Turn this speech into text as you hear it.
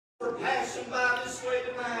for passing by this way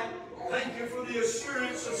tonight. Thank you for the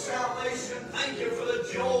assurance of salvation. Thank you for the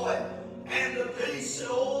joy and the peace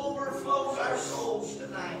that overflows our souls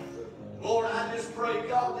tonight. Lord, I just pray,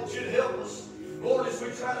 God, that you'd help us. Lord, as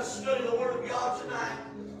we try to study the Word of God tonight,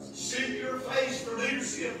 seek your face for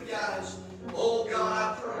leadership, guys. Oh,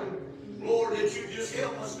 God, I pray, Lord, that you just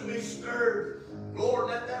help us to be stirred. Lord,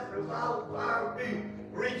 let that revival fire be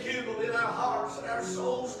rekindled in our hearts and our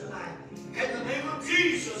souls tonight. And the name of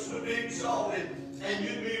Jesus would be exalted, and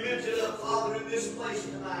you'd be lifted up, Father, in this place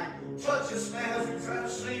tonight. Touch us now as we try to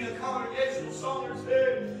sing a congregational song or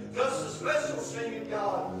two. Just a special singing,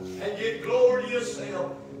 God, and get glory to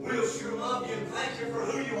yourself. We'll sure love you and thank you for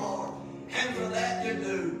who you are, and for that you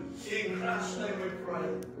do. In Christ's name we pray.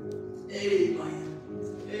 Amen.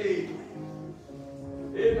 Amen.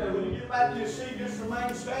 Amen. When you get back to your seat, just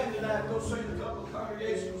remain standing tonight. Go sing a couple of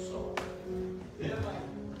congregational songs. Amen.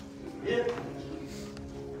 Amen.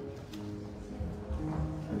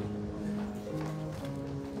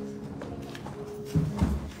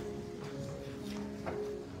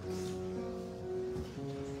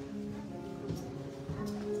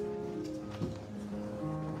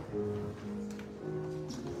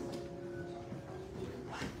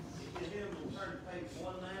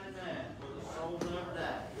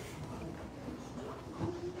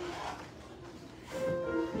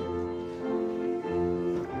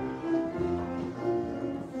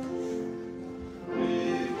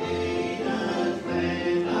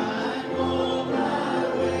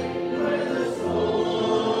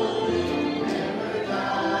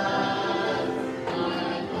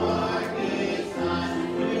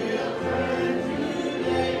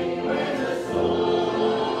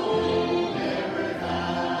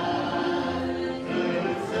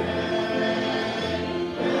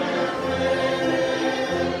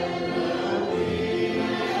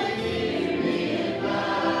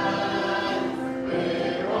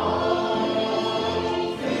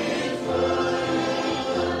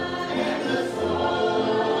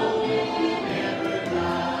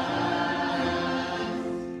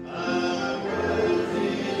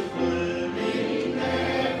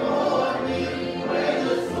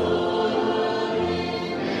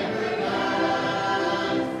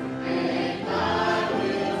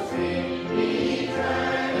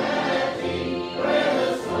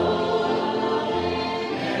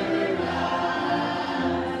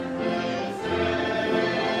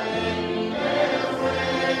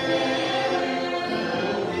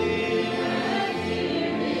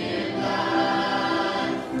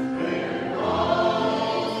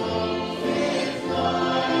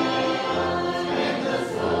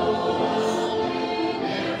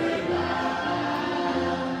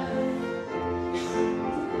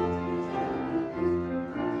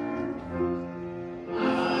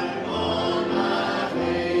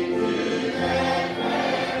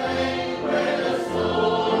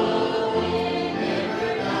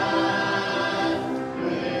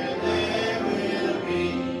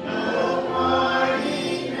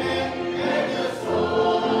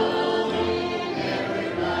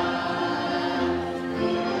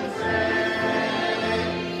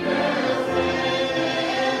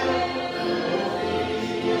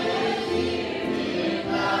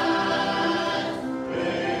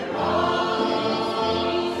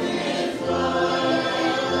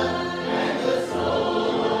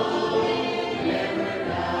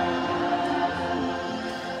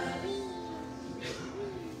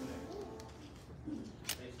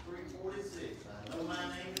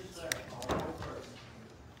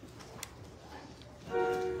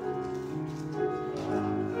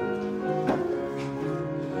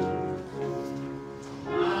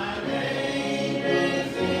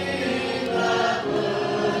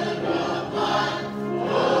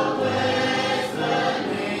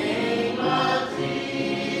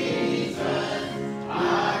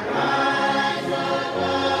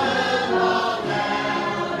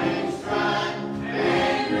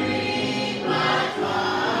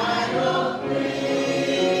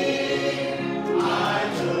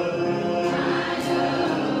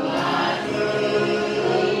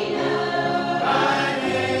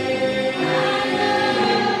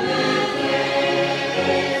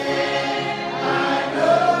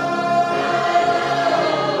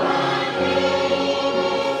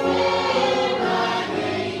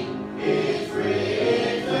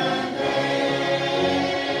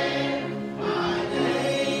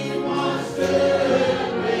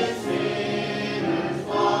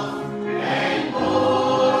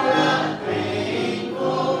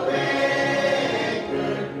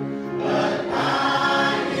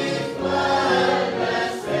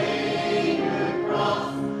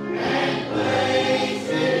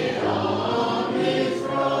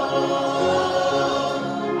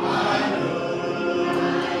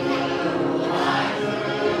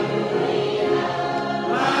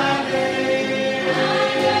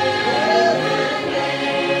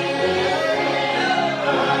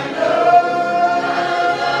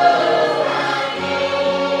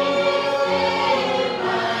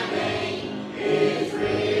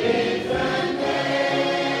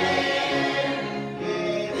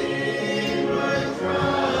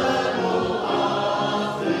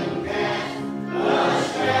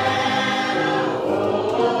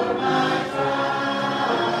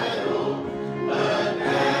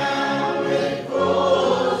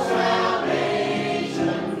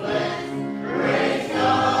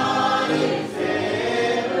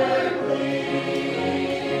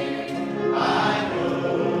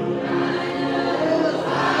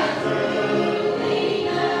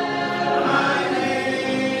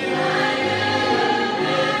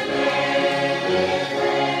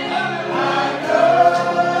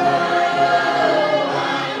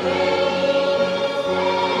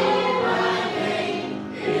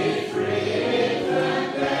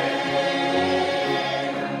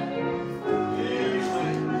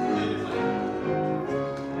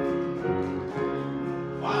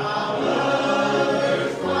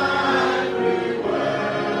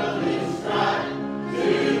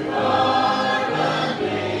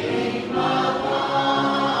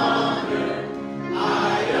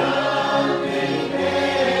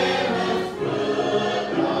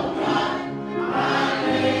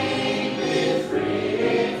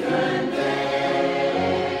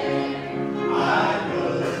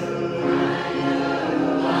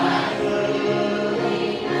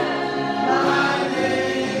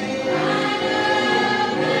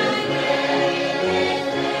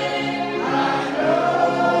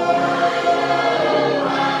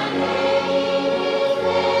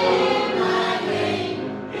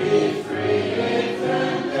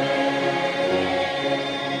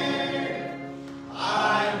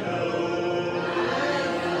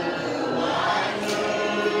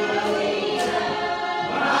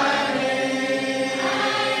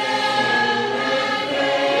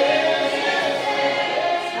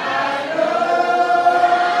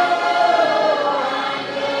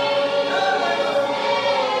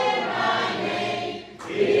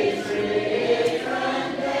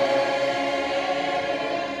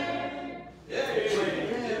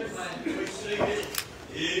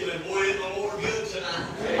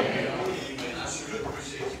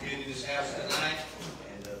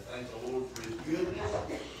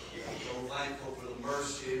 thankful for the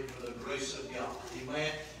mercy and for the grace of God.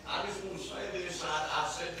 Amen. I just want to say this. I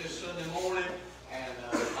said this Sunday morning, and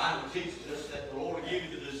the Bible teaches us that the Lord will give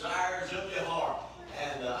you the desires of your heart.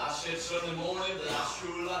 And I said Sunday morning that I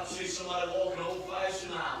sure would like to see somebody walking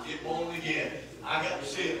old-fashioned aisle, get born again. I got to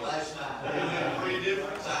see it last night. Amen. 3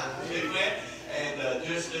 different times. Amen. And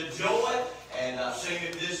just enjoy it. And I've seen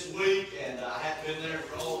it this week, and I haven't been there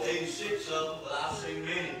for all 86 of them, but I've seen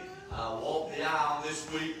many walk the aisle this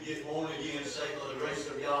week, get born again, saved by the grace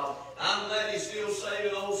of God. I'm glad He's still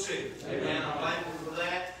saving old sinners. Amen. I'm thankful for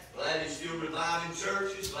that. Glad He's still reviving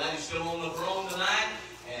churches. Glad He's still on the throne tonight.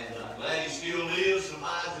 And glad He still lives and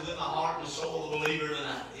abides within the heart and the soul of the believer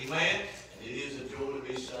tonight. Amen. And it is a joy to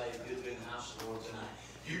be saved. Good to be in the house of the Lord tonight.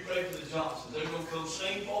 You pray for the Johnsons. They're going to come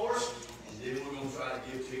sing for us. And then we're going to try to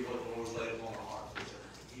give to you what the Lord's laid upon our heart for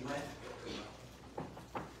tonight. Amen.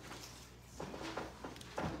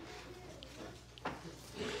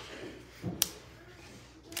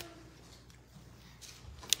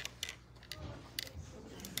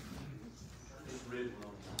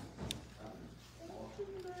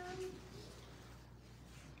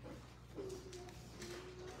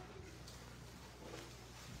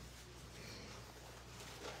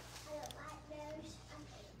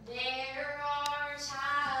 There are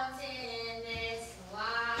times in this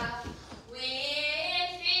life when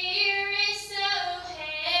fear is so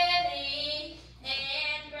heavy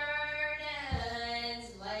and burdens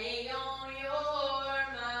lay on your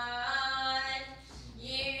mind.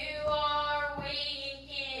 You are weak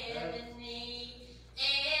in need,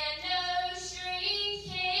 and no strength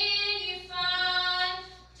can you find.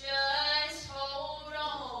 Just hold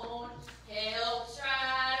on, help's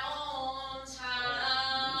right on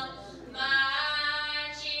time.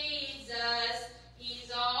 My Jesus,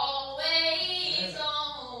 He's always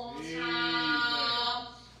on time.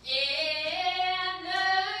 And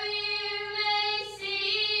though you may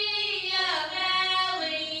see a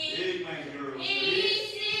valley, Amen, girl. He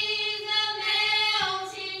sees the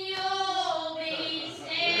mountain you'll be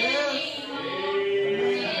standing on.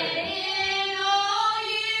 And all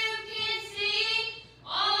you can see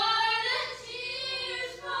are the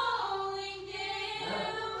tears falling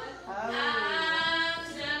down. I'm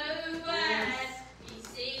so glad He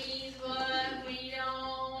sees what we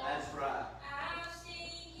don't. That's right. I've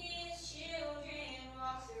seen His children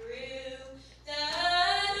walk through the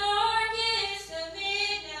darkest of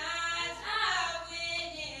midnights. I've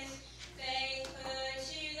witnessed faith put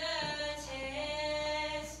to the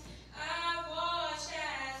test. I've watched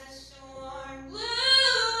as the storm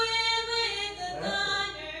blew in with the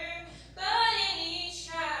thunder, but in each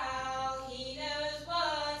trial He knows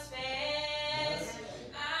what's best.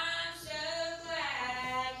 I'm so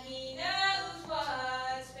glad He knows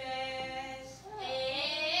what's best.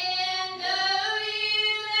 And though you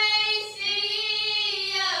may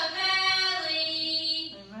see a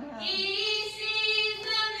valley, He sees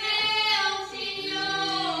the mountain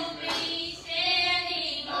you'll be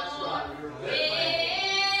standing on.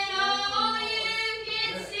 And all you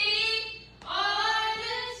can see are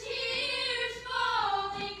the tears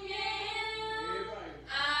falling down.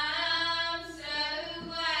 I'm so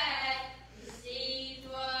glad He sees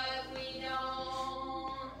what we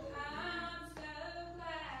don't. I'm so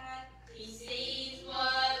glad He sees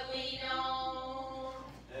what we don't.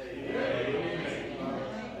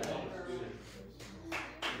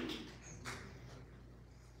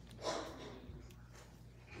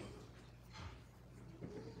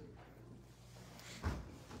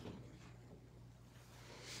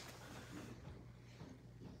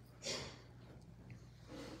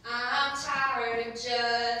 I'm tired of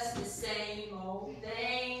just the same old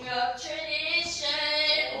thing of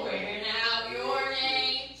tradition, wearing out your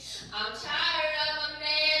name. I'm tired of a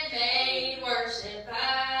man-made worship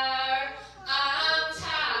hour. I'm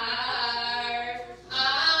tired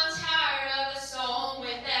of a song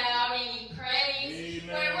without any praise,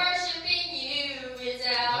 where worshiping you is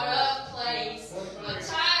out of place. I'm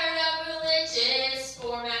tired of religious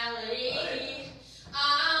formality.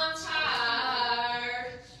 I'm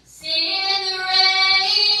tired, seeing the rain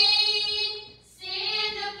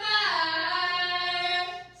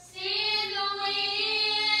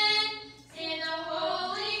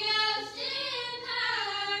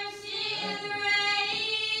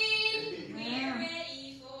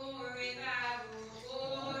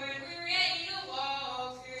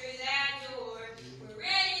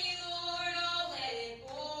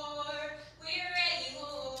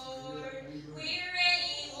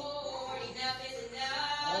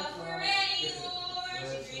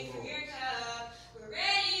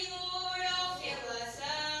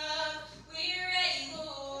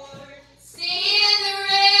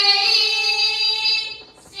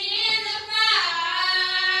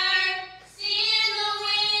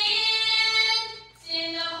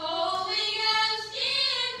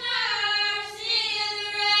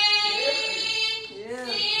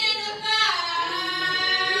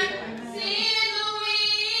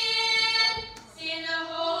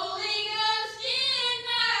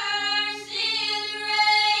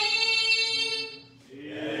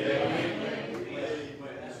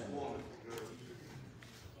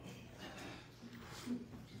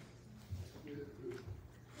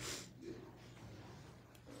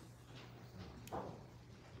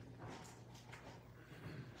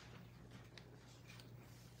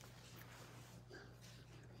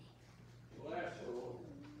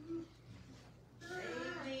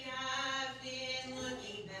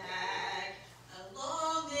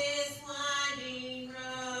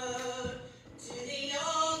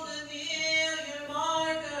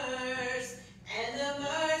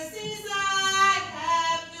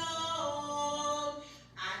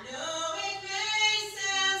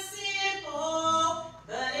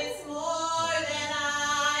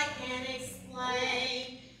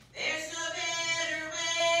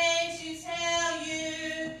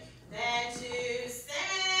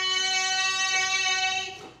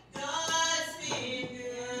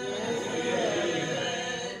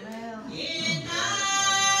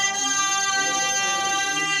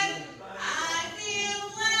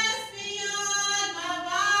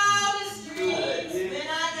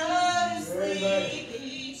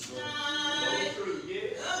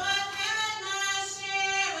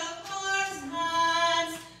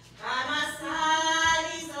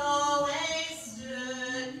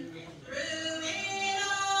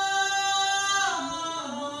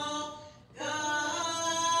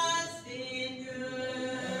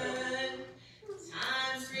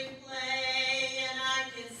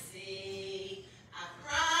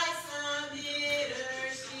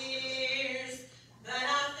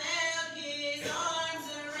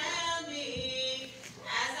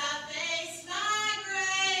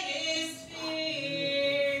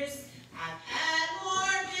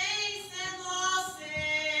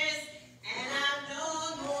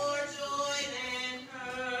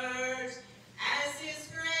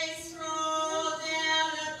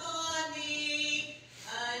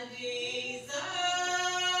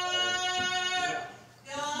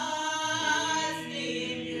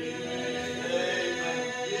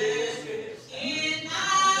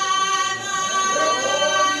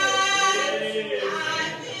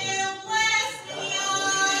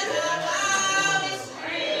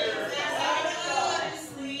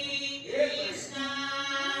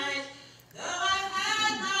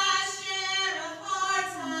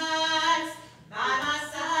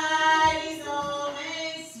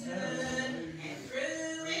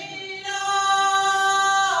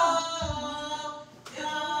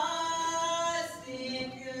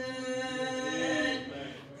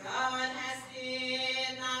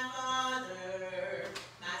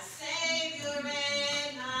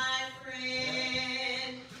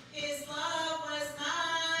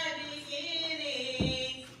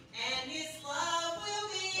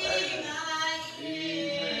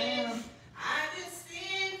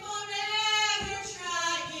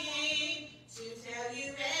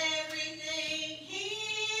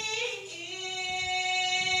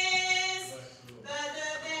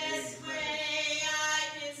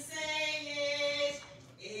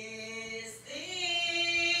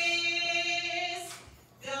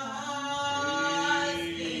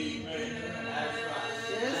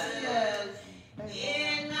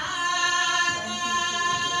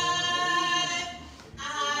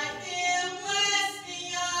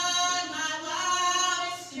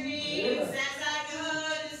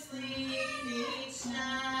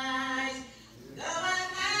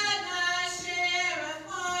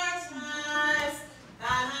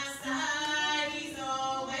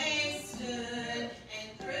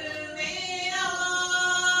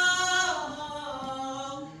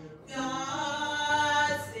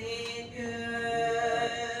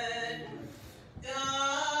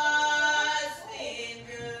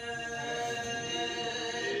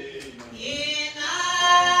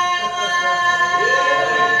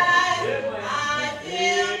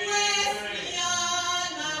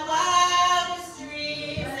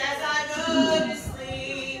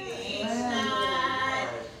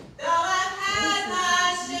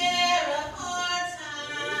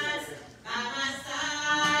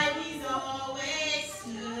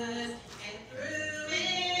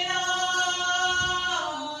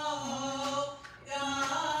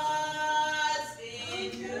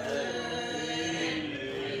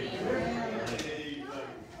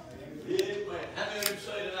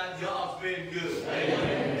been good?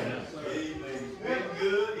 Amen. Amen. He's been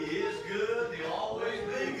good. He is good. He'll always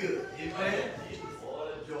be good. Amen.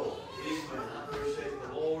 What a joy. Amen. I appreciate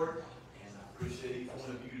the Lord, and I appreciate each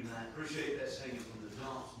one of you tonight. Appreciate that singing from the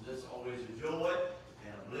Johnsons. That's always a joy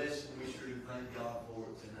and a blessing. We sure do thank God for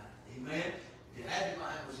it tonight. Amen. If you have your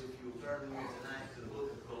Bibles, if you will turn with me tonight to the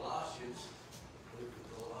book of Colossians. Book of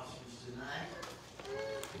Colossians tonight.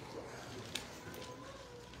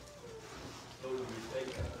 So we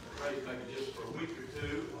take a break maybe just for a week or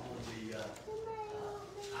two on the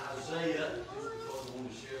Isaiah, just because I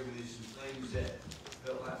want to share with you some things that I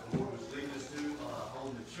felt like the Lord was leading us to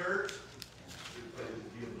on the church. And we pray it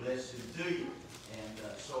would be a blessing to you. And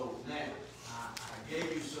so now, I gave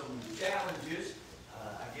you some challenges,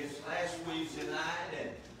 I guess last week tonight,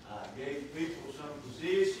 and gave people some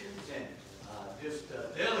positions and just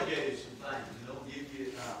delegated some things, give you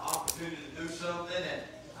an opportunity to do something. And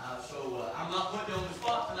so I'm not putting you on the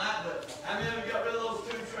spot tonight, but how many of you got rid of those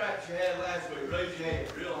 2 tracks you had last week? Raise your hand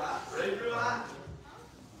real high. Raise real high.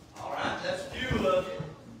 All right, that's a few of you.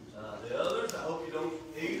 The others, I hope you don't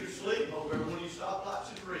eat or sleep. Hope every one of you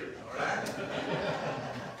stoplights is red. All right?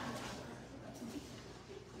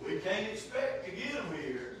 We can't expect to get them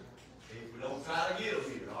here if we don't try to get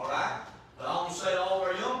them here. All right? But I want to say to all of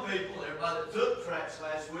our young people, everybody that took tracks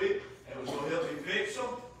last week and was going to help me fix them,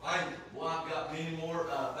 thank you. Boy, I've got many more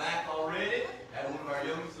back already. Had one of our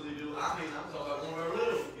youngest, I'm talking about one of our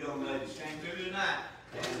little young ladies came through tonight.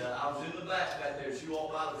 And I was in the back there. She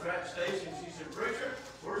walked by the track station. She said, "Preacher,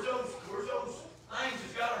 where's those things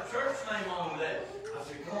that's got our church name on today?" I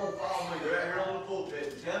said, "Come on, follow me. They're out here on the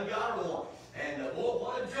pulpit. Tell them got her one." And boy,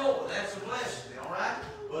 what a joy. That's a blessing, all right?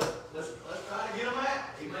 But let's try to get them out.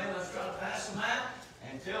 Amen. Let's try to pass them out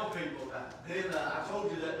and tell people about it. Then I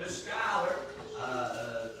told you that Miss Schuyler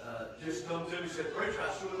just come to me and said, "Preacher,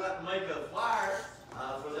 I sure would like to make a flyer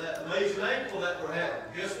for that amazing April that we're having."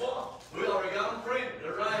 Guess what? We already got them printed.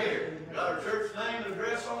 They're right here. We got our church name and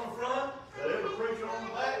address on the front. Got every preacher on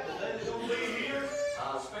the back. The day they're going to be here.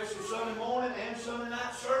 Special Sunday morning and Sunday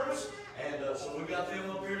night service. And so we got them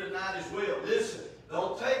up here tonight as well. Listen,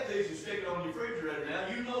 don't take these and stick it on your refrigerator now.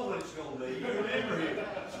 You know what it's going to be. You remember here.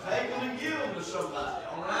 Take them and give them to somebody.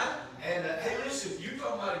 All right? And hey, listen, you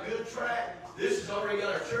talking about a good track. This has already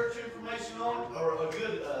got our church information on it, or a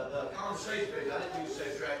good conversation page. I didn't mean to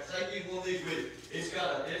say track. Take each one of these with you. It's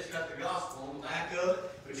got the gospel on the back of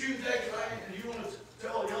it. But you can take it right and you want to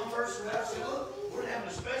tell a young person about, say, "Look, we're having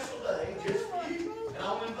a special day just for you. And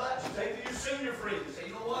I want to invite you to take to your senior friends. Say,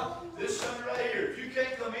 you know what? This Sunday right here, if you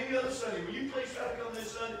can't come any other Sunday, will you please try to come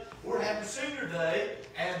this Sunday? We're having senior day,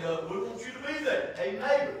 and we want you to be there. Hey,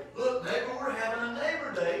 neighbor, look, neighbor, we're having a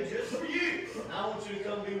neighbor day just for you. And I want you to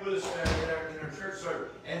come be with us in our church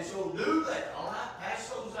service." And so do that, all right? Pass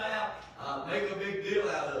those out. Make a big deal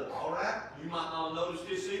out of it, all right? You might not notice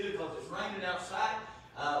this either because it's raining outside.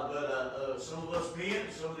 But some of us men,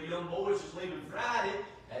 some of the young boys is leaving Friday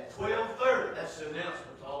at 12:30. That's the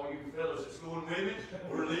announcement to all you fellas that's going women.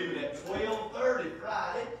 We're leaving at 12:30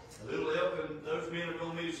 Friday. Little Elk and those men are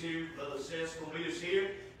going to meet us here. Brother Seth's going to meet us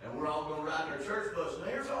here. And we're all going to ride in our church bus. And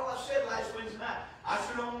here's all I said last Wednesday night. I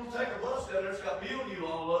sure don't want to take a bus down there that's got mildew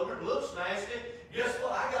all over it. It looks nasty. Guess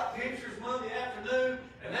what? I got pictures Monday afternoon,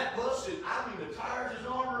 and that bus is, the tires is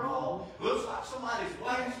on or all. Looks like somebody's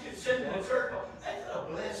blanket sitting in the church. Ain't that a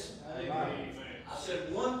blessing? Amen. I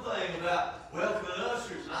said one thing about welcoming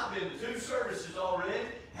ushers, and I've been to 2 services already,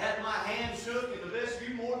 had my hand shook in the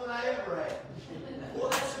vestibule more than I ever had. Well,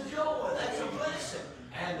 that's a joy. That's a blessing.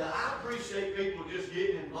 And I appreciate people just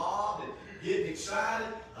getting involved and getting excited.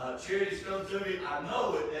 Charity's come to me, I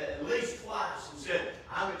know it, at least twice and said,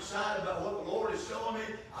 "I'm excited about what the Lord is showing me.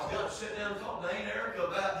 I've got to sit down and talk to Aunt Erica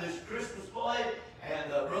about this Christmas play." And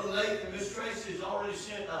Brother Nathan and Miss Tracy has already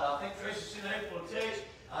sent, I think Tracy sent April a text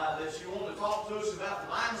that she wanted to talk to us about the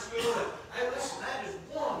Bible school. And hey, listen, that is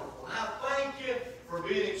wonderful. And I thank you for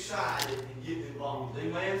being excited and getting involved.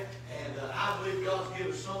 Amen. And I believe God's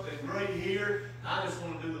given us something great here. I just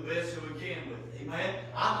want to do the best that we can with it. Amen.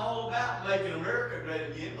 I'm all about making America great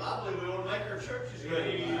again, but I believe we ought to make our churches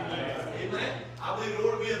great again. Amen. I believe it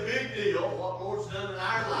ought to be a big deal what the Lord's done in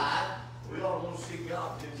our life. We ought to want to see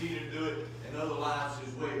God continue to do it in other lives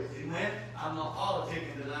as well. Amen. I'm not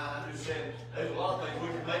politicking tonight. I'm just saying there's a lot of things we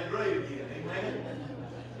can make great again. Amen.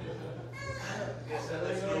 I guess that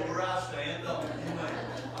lets you know where I stand, don't it? Amen.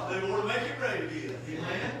 I believe we ought to make it great again.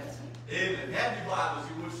 Amen. Amen. Have your Bibles,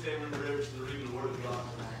 you would stand in the reverence to the reading of the Word of God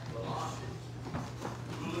tonight. Colossians.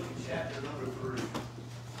 We'll look at chapter number 3.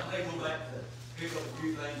 I may go back to pick up a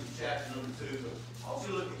few things in chapter number 2, but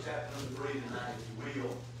also look at chapter number 3 tonight, if you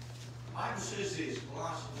will. The Bible says this,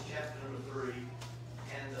 Colossians chapter number 3,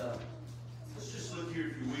 and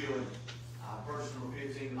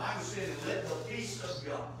said, let the peace of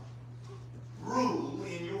God rule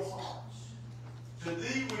in your hearts. To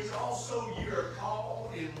thee which also ye are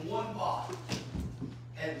called in one body,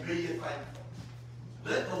 and be ye thankful.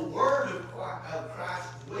 Let the word of Christ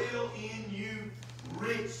dwell in you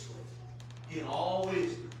richly in all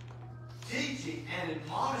wisdom, teaching and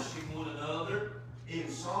admonishing one another in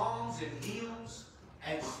psalms and hymns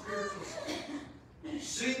and spiritual songs,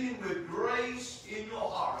 singing with grace in your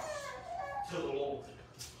hearts to the Lord.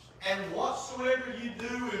 And whatsoever you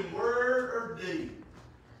do in word or deed,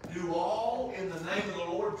 do all in the name of the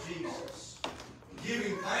Lord Jesus,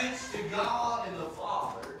 giving thanks to God and the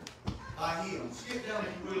Father by Him. Skip down,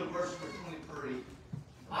 if you will, to verse number 23. The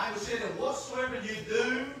Bible said, and whatsoever you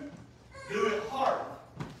do, do it heartily,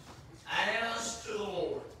 as to the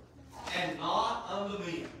Lord, and not unto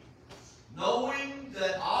men, knowing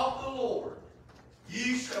that of the Lord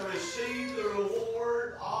ye shall receive the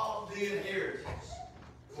reward of the inheritance,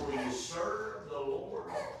 for ye serve the Lord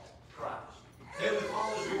Christ. Heavenly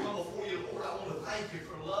Father, as we come before you, Lord, I want to thank you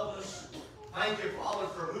for loving us. Thank you, Father,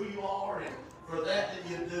 for who you are and for that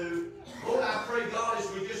you do. Lord, I pray, God, as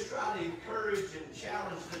we just try to encourage and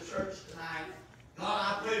challenge the church tonight,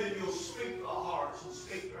 God, I pray that you'll speak to our hearts and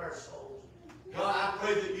speak to our souls. God, I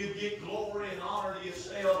pray that you'd get glory and honor to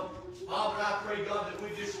yourself. Father, I pray, God, that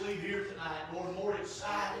we just leave here tonight, Lord, more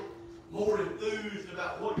excited, more enthused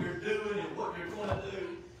about what you're doing and what you're going to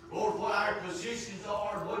do. Lord, what our positions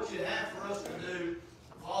are and what you have for us to do.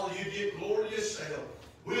 Father, you get glory to yourself.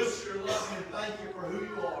 We'll sure love you and thank you for who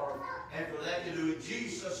you are and for that you do in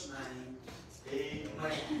Jesus' name.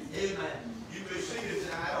 Amen. Amen. You be seated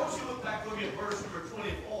tonight. I want you to look back with me at verse number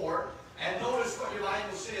 24 and notice what your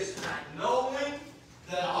Bible says tonight. Knowing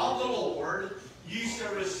that of the Lord ye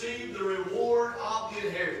shall receive the reward of the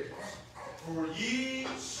inheritance, for ye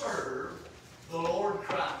serve the Lord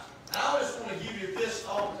Christ. Now, I just want to give you this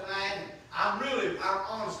thought tonight. I'm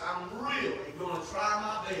honest, I'm really going to try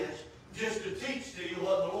my best just to teach to you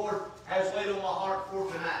what the Lord has laid on my heart for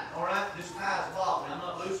tonight. All right? This tie's bothering me. I'm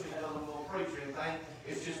not loosening because I'm going to preach or anything.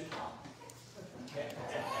 It's just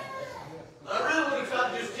I really want to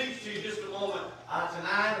try to just teach to you just a moment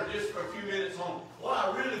tonight, or just for a few minutes, on what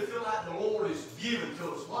I really feel like the Lord is giving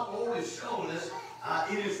to us, what the Lord is showing us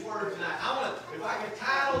in His Word tonight. I want to, if I could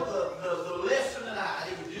title the lesson tonight,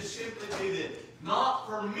 it would just simply be this: not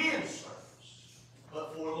for men's service,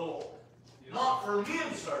 but for the Lord. Not for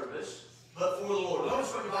men's service, but for the Lord.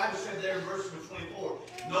 Notice what the Bible said there in verse number 24.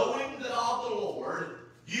 Knowing that of the Lord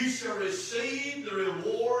you shall receive the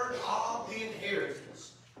reward of the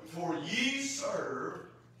inheritance, for ye serve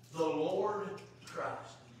the Lord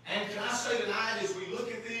Christ. And can I say tonight, as we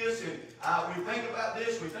look at this and we think about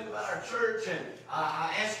this, we think about our church, and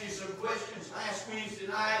I asked you some questions last Wednesday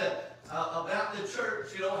night about the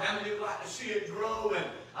church. You know, how many would like to see it grow, and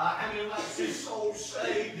how many would like to see souls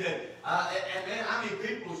saved, and then how many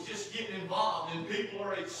people is just getting involved, and people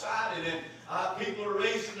are excited, and people are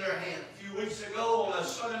raising their hand. A few weeks ago on a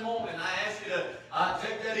Sunday morning, I asked you to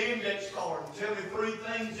take that index card and tell me 3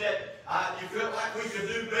 things that you felt like we could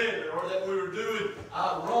do better, or that we were doing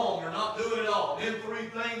wrong, or not doing it all. Then 3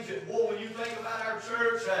 things that, boy, when you think about our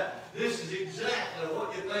church, this is exactly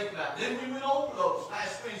what you think about. Then we went over those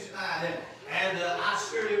last Wednesday night, and I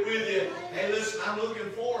shared it with you. Hey, listen, I'm looking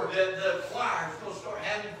forward that the choir is going to start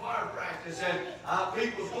having choir practice, and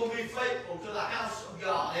people's going to be faithful to the house of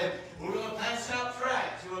God, and we're going to pass out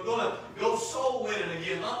tracts, and we're going to go soul winning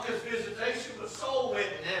again, not just visitation, but soul winning,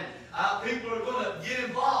 and people are going to get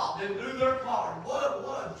involved and do their part. What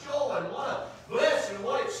a joy and what a blessing,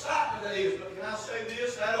 what excitement that is. But can I say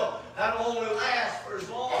this? That'll only last for as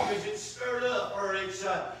long as it's stirred up, or it's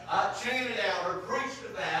chanted out or preached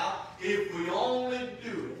about, if we only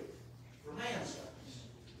do it for man's service.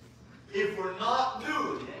 If we're not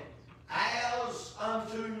doing it as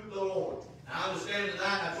unto the Lord. Now, I understand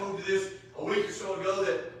tonight, I told you this a week or so ago,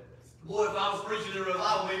 that, boy, if I was preaching in a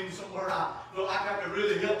revival meeting somewhere, I feel like I could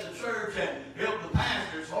really help the church and help the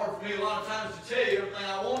pastor. It's hard for me a lot of times to tell you everything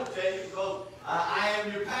I want to tell you, because I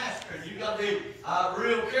am your pastor, and you've got to be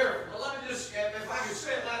real careful. But let me just, if I could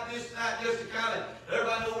say it like this tonight, just to kind of let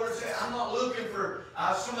everybody know where it's at. I'm not looking for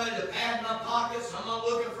somebody to pad my pockets. I'm not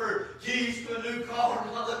looking for keys to a new car.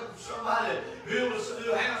 I'm not looking for somebody to build us a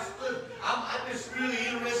new house. I'm just really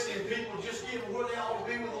interested in people just getting where they ought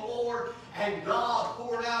to be with the Lord, and God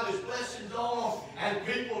pouring out His blessings on them, and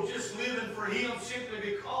people just living for Him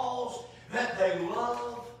simply because that they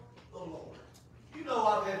love the Lord. You know,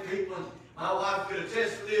 I've had people, and my wife could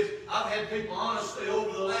attest to this, I've had people honestly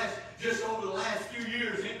over the last just over the last few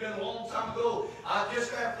years, it's been a long time ago,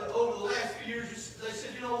 over the last few years, they said,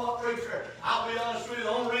 you know what, preacher, I'll be honest with you, the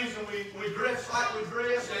only reason we dress like we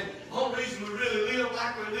dress and the only reason we really live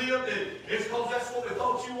like we live is because that's what we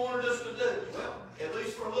thought you wanted us to do. Well, at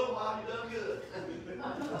least for a little while, you done good.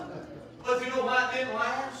 But you know why it didn't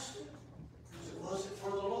last? Because it wasn't for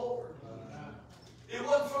the Lord. It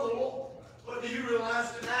wasn't for the Lord. But do you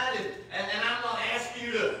realize tonight, and I'm not asking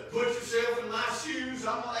you to put yourself in my shoes,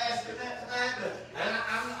 I'm not asking that tonight,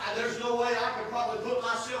 and there's no way I could probably put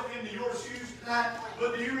myself into your shoes tonight,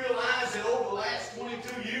 but do you realize that over the last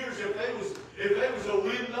 22 years, if there was a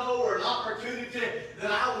window or an opportunity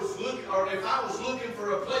that I was looking, or if I was looking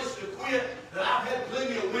for a place to quit, that I've had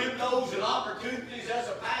plenty of windows and opportunities as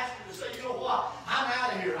a pastor to say, you know what, I'm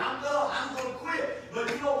out of here, I'm done, I'm going to quit. But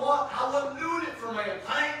you know what, I wasn't doing it for man,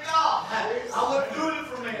 thank God. I wasn't doing it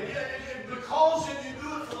for man. Because if you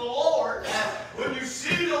do it for the Lord, when you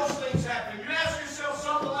see those things happen, you ask yourself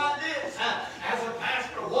something like this, as a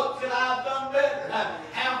pastor, what could I have done better?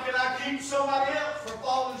 How can I keep somebody else from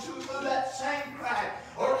falling through that same crack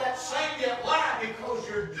or that same gap? Why? Because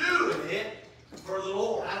you're doing it for the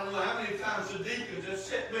Lord. I don't know how many times the deacons have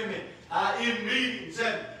sat with me in meetings,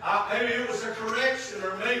 and maybe it was a correction,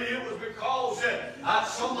 or maybe it was because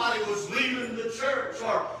somebody was leaving the church,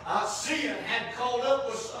 or sin had caught up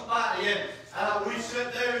with somebody, and we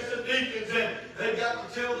sat there as the deacons, and they got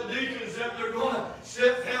to tell the deacons that they're going to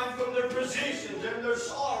step down from their positions, and they're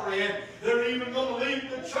sorry, and they're even going to leave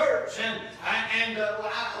the church. And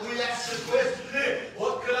we asked the question then,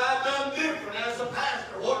 what could I have done different as a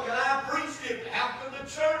pastor? What could I have preached different? How could the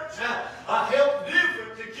church help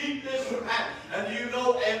different to keep this from happening? And you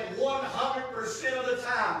know, at 100% of the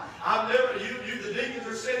time, I've never, the deacons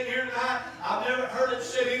are sitting here tonight, I've never heard it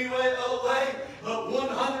said any other way, but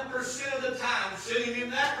 100% of the time, sitting in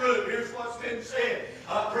that room, here's what's been said.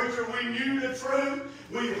 Preacher, we knew the truth,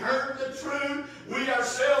 we heard the truth, we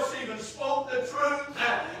ourselves even spoke the truth,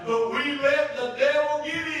 but we let the devil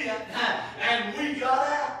get in, and we got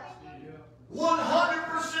out. 100%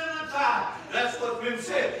 of the time, that's what's been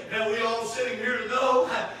said. Now, we all sitting here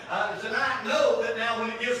tonight know that now when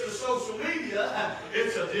it gets to social media,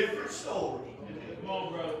 it's a different story. Come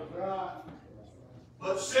on, brother.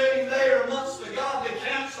 But sitting there amongst the godly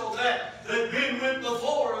council that they've been with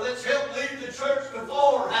before, that's helped lead the church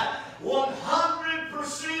before,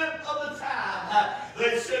 100% of the time,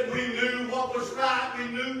 they said we knew what was right, we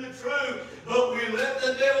knew the truth, but we let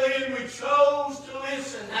the devil in, we chose to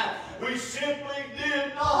listen. We simply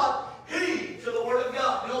did not heed to the Word of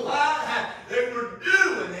God. You know why? They were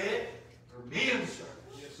doing it for men's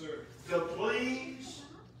service. Yes, sir. To please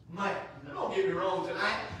man. Now, don't get me wrong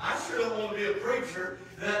tonight. I sure don't want to be a preacher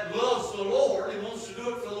that loves the Lord and wants to do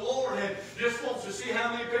it for the Lord and just wants to see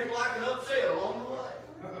how many people I can upset along the way.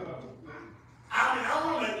 I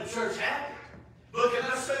want to make the church happy. But can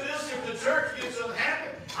I say this? If the church gets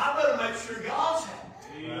unhappy, I better make sure God's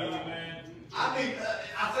happy. Amen. I mean,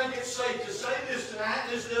 I think it's safe to say this tonight.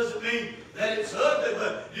 This doesn't mean that it's ugly,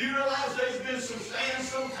 but do you realize there's been some stands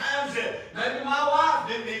sometimes that maybe my wife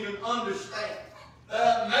didn't even understand.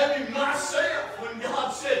 Maybe myself, when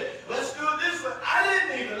God said, let's do it this way, I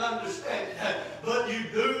didn't even understand it. But you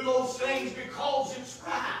do those things because it's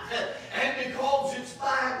right, and because it's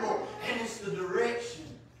Bible, and it's the direction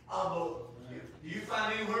of the Lord. Do you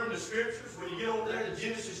find anywhere in the Scriptures, when you get over there to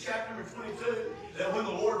Genesis chapter number 22, that when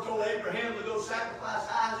the Lord told Abraham to go sacrifice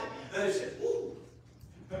Isaac, that he said, ooh,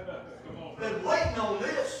 been waiting on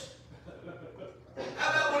this. How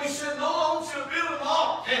about when he said, no, I want you to build an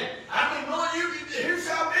ark? And I mean, Lord, here's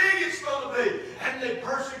how big it's going to be. And they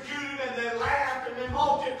persecuted and they laughed and they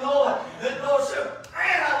mocked at Noah. And Noah said,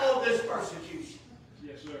 man, I love this persecution.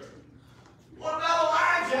 Yes, sir. What about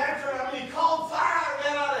Elijah after, he called fire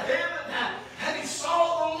down out of heaven and he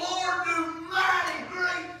saw the Lord do mighty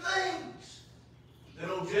great things. Then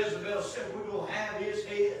old Jezebel said, we're going to have his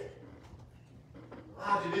head.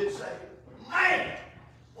 Elijah did say, man,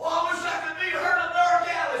 well, I wish I could be hurt in a dark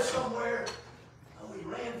alley somewhere. Oh, he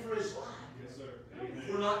ran for his life. Yes, sir. If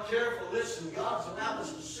we're not careful, listen, God's allowed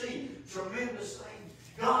us to see tremendous things.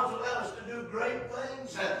 God's allowed us to do great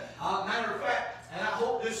things. Matter of fact, and I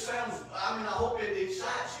hope this sounds, I hope it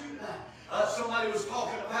excites you tonight. Somebody was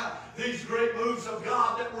talking about these great moves of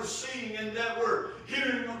God that we're seeing and that we're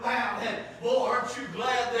hearing about. And boy, aren't you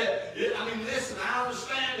glad that, listen, I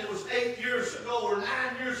understand it was 8 years ago or 9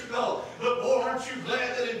 years ago, but boy, aren't you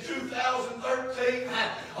glad that in 2013,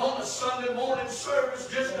 on a Sunday morning service,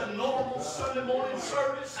 just a normal Sunday morning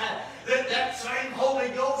service, that same Holy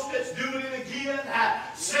Ghost that's doing it again,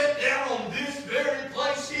 sat down on this very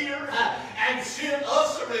place here and sent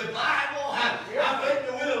us a revival. I think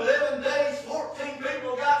there were 11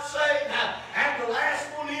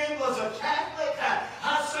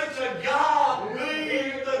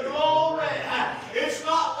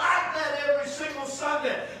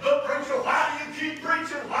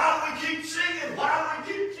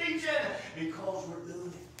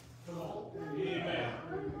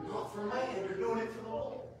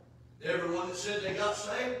 Everyone that said they got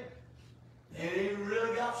saved, they ain't even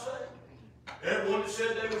really got saved. Everyone that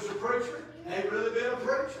said they was a preacher, ain't really been a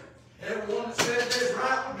preacher. Everyone that said they was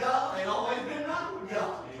right with God, ain't always been right with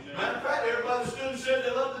God. Matter of fact, everybody that stood and said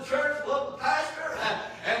they loved the church, loved the pastor,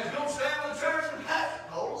 and was going to stand with the church and the pastor.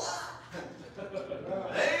 No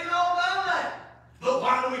lie. They ain't all done that. But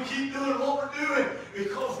why do we keep doing what we're doing?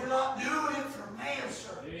 Because we're not doing it for man's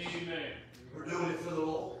service. Amen. We're doing it for the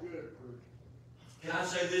Lord. Can I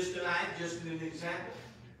say this tonight, just in an example?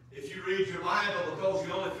 If you read your Bible because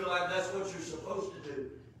you only feel like that's what you're supposed to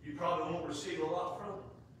do, you probably won't receive a lot from it.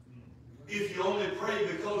 If you only pray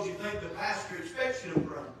because you think the pastor expects you to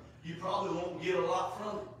pray, you probably won't get a lot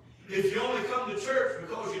from it. If you only come to church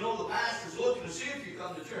because you know the pastor's looking to see if you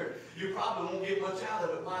come to church, you probably won't get much out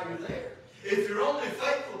of it while you're there. If you're only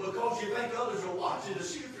faithful because you think others are watching to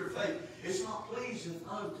see if you're faithful, it's not pleasing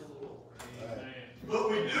unto the Lord. Amen. But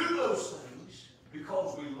we do those things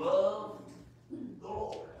because we love the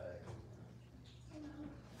Lord.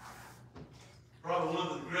 Probably one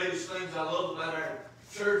of the greatest things I love about our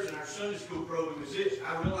church and our Sunday school program is this.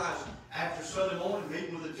 I realized after Sunday morning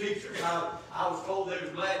meeting with the teachers, I was told they was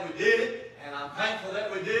glad we did it, and I'm thankful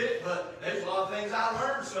that we did it, but there's a lot of things I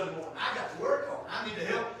learned Sunday morning. I got to work on. I need to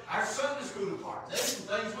help our Sunday school department. There's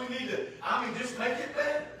some things we need to, just make it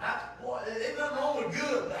better. Boy, there's nothing wrong with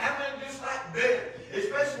good, but how many just like better,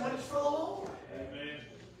 especially when it's for the Lord. Amen.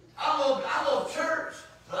 I love church,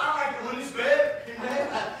 but I like it when it's better. Amen.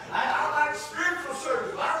 I like spiritual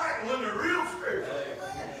service, but I like it when they're real spiritual.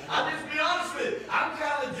 I'll just be honest with you. I'm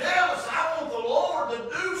kind of jealous. I want the Lord to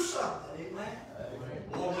do something. Amen.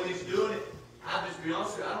 Boy, when He's doing it, I'll just be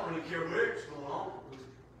honest with you. I don't really care where it's going on.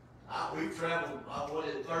 We've traveled,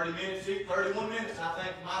 30 minutes, 31 minutes, I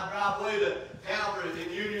think, from my driveway to Calvary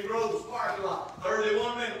in Union Grove's parking lot.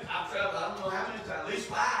 31 minutes. I've traveled, I don't know how many times, at least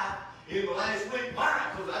 5 in the last week.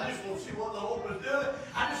 Why? Because I just want to see what the Lord was doing.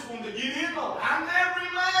 I just wanted to get in on it. I never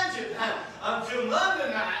imagined until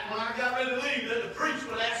Monday night when I got ready to leave that the preacher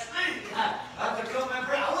would ask me to come and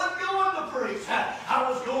pray. I wasn't going to preach. I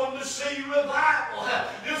was going to see revival.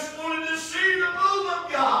 Just wanted to see the move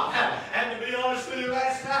of God. And to be honest with you,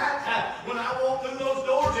 last night, when I walked through those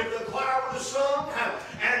doors, if the choir would have sung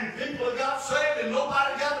and people had got saved and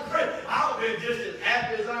nobody got to pray, I would have been just as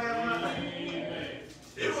happy as I am right now.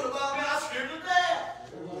 It would have brought me out scared to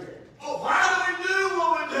death. But why do we do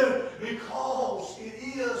what we do? Because it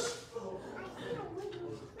is for the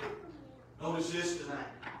Lord. Notice this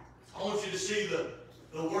tonight. I want you to see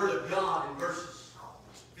the Word of God in verses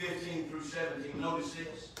 15 through 17. Notice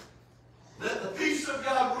this. Let the peace of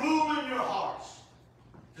God rule in your hearts,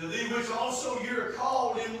 to thee which also ye are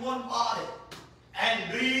called in one body,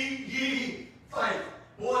 and be ye thankful.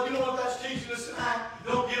 Boy, you know what that's teaching us tonight?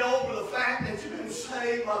 Don't get over the fact that you've been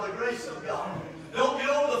saved by the grace of God. Don't get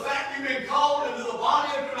over the fact you've been called into the body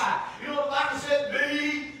of Christ. You know what the Bible said?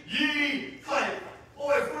 Be ye thankful.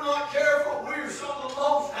 Boy, if we're not careful, we're some of the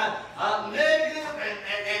most negative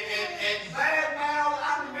and bad mouth.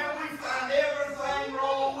 I mean, man, we find everything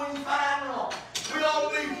wrong we find wrong. We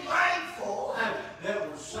ought to be thankful that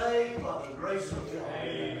we're saved by the grace of God.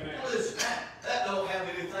 Amen. Listen, that don't have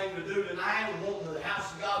anything to do tonight with wanting the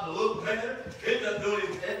house of God to look better. It doesn't do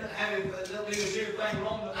anything. It doesn't mean there's anything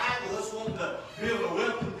wrong tonight with us wanting to be able to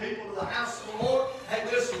welcome people to the house of the Lord. Hey,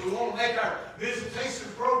 listen, we want to make our visitation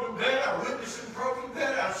program better, our witnessing program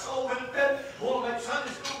better, our soul winning better. We want to make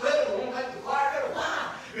Sunday school better. We want to make the choir better.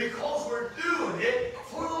 Why? Because we're doing it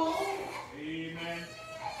for the Lord. Amen.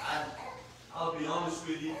 I'll be honest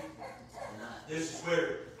with you. This is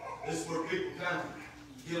where people kind of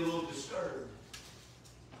get a little disturbed.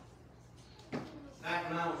 Back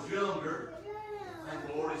when I was younger, thank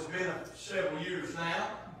the Lord, it's been several years now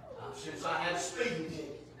since I had a speeding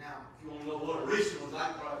ticket. Now, if you want to know what a recent was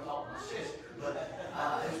like, probably talk to my sister. But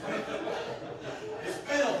it's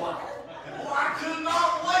been a while. And boy, I could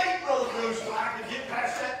not wait, Brother Bruce, till I could get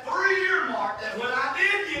past that 3-year mark. That when I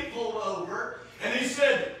did get pulled over, and he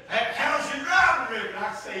said, "How's your driving record?"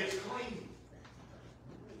 I say, "It's clean."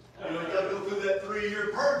 You know, you got to go through that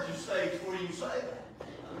 3-year purging stage before you can say that.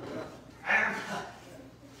 And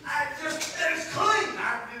it's clean.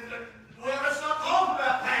 Well, let's not talk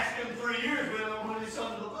about past them 3 years when it's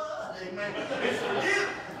under the blood. Amen. It's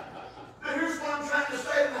forgiven. But here's what I'm trying to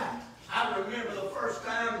say tonight. I remember the first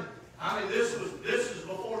time. This is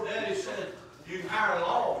before Daddy said you can hire a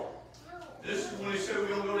lawyer. This is when he said we're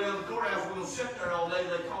going to go down to the courthouse. We're going to sit there all day.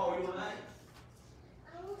 They call your name.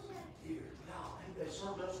 Dear God, ain't there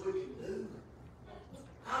something else we can do?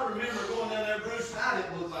 I remember going down there, Bruce, and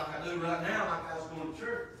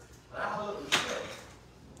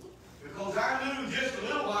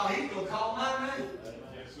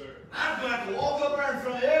have to walk up there in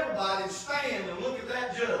front of everybody and stand and look at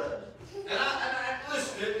that judge. And I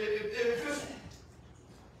listen, it just,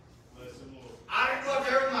 I didn't go up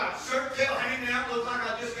there with my shirt tail hanging out, looked like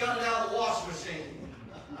I just got it out of the washing machine.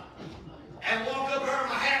 And walk up there with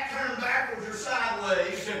my hat turned backwards or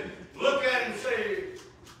sideways and look at him and say,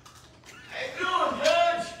 "How you doing,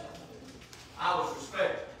 Judge?" I was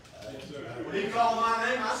respected. Yes, sir. When he called my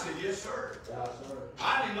name, I said, "Yes, sir."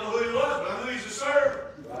 I didn't know who he was, but I knew he's a sir.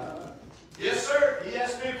 "Yes, sir." He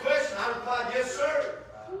asked me a question. I replied, "Yes, sir."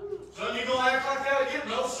 "Son, you gonna act like that again?"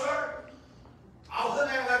 "No, sir." I wasn't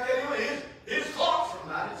acting like that anyway. His thoughts from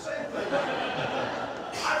I didn't say anything.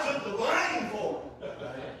 I took the blame for it.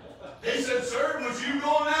 He said, "Sir, was you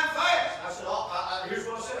going that fast?" I said, here's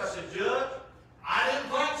what I said. I said, "Judge, I didn't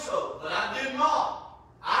think so, but I did not.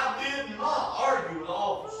 I did not argue with the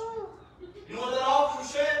officer." You know what that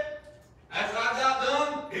officer said? After I got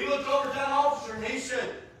done, he looked over at that officer and he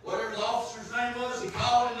said, whatever the officer's name was, he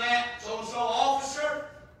called him that, so-and-so officer,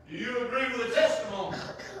 "Do you agree with the testimony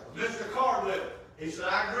of Mr. Cardwell?" He said,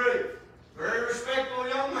 "I agree." Very respectable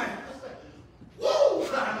young man. Whoa!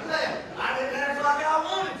 I didn't act like I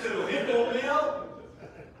wanted to. He pulled me over.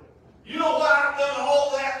 You know why I done all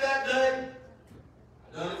that day?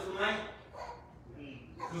 I done it for man.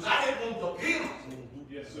 Because I didn't want the penalty.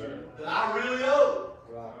 Yes, sir. That I really owed.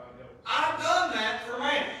 I've done that for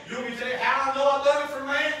man. You want me to tell you how I know I've done it for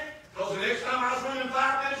man? Because the next time I was running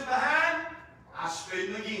 5 minutes behind, I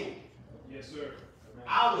speeding again. Yes, sir.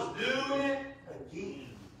 I was doing it again.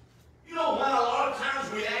 You know why a lot of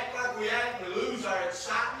times we act like we act, we lose our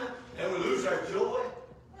excitement, and we lose our joy?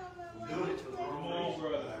 We're doing it for the Come wrong on, reason.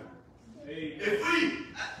 brother. Hey.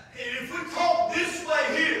 If we talk this way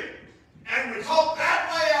here, and we talk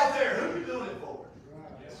that way out there, who are we doing it for?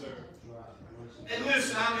 Yes, sir. And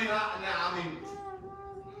listen,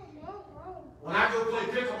 when I go play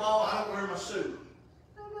pickleball, I don't wear my suit.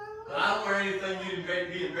 But I don't wear anything you'd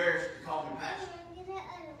be embarrassed to call me pastor.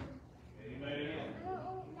 Amen.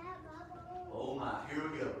 Oh my, here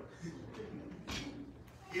we go.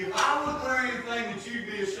 If I wouldn't wear anything that you'd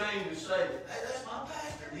be ashamed to say, "Hey, that's my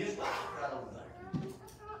pastor and his wife right over there,"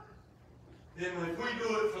 then if we do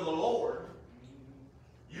it for the Lord,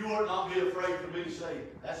 you ought not be afraid for me to say,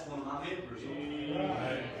 "That's one of my members."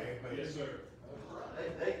 Amen. Yes, sir.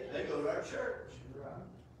 They go to our church.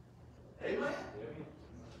 Amen.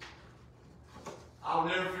 I'll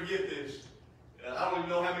never forget this. I don't even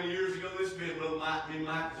know how many years ago this has been. Brother Mike, me and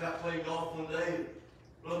Mike was out playing golf one day.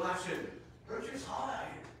 Brother Mike said, "Preacher, it's hot out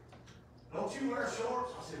here. Don't you wear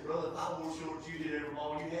shorts?" I said, "Brother, if I wore shorts, you'd hit every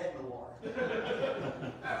ball you had in the water."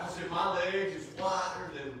 I said, "My legs is wider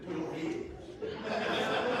than your head."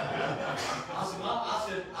 I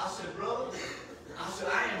said, "Brother,"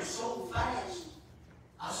 "I am so fast."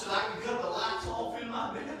 I said, "I can cut the lights off in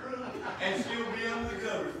my bedroom and still be under the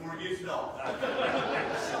covers before it gets dark." I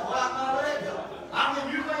said, "Wipe my legs off." I mean,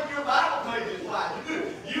 you think your Bible page is white.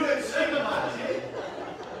 You ain't seen them yet.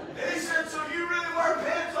 And he said, "So you really wear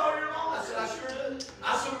pants all year long?" I said, "I sure do."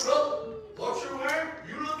 I said, "Brother, what you're wearing,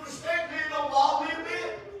 you look respect me. It don't bother me a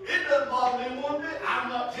bit. It doesn't bother me one bit. I'm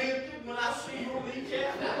not tempted when I see your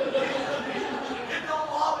kneecap. It don't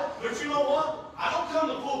bother me." But you know what? I don't come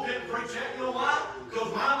to the pulpit and preach that. You know why?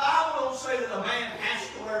 Because my Bible don't say that a man has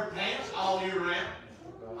to wear pants all year round.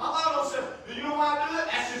 My Bible don't say, do you know why I do that?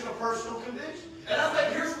 That's just a personal conviction. And I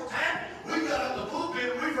think here's what's happening. We got up the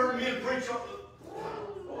pulpit and we've heard men preach up the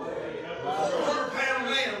 100-pound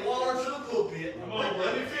man water to the pulpit. Wait,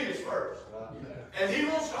 let me finish first. And he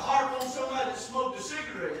wants to harp on somebody that smoked a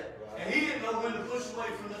cigarette, and he didn't know when to push away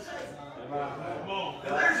from the table. Come on.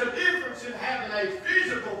 Now there's a difference in having a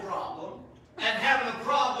physical problem and having a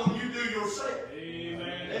problem you do yourself.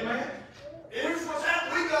 Amen. Amen. Here's what's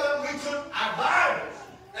happened. We got up, we took our Bibles,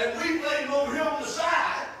 and we laid them over here on the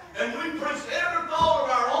side, and we preached every thought of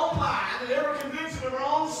our own mind and every conviction of our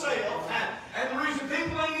own self. And the reason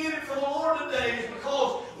people ain't in it for the Lord today is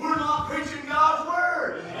because we're not preaching God's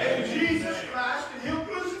Word and Jesus Christ and Him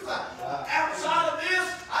crucified. Outside of this,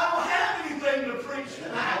 I don't have anything to preach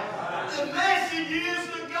tonight. The message is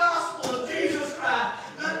the gospel of Jesus Christ,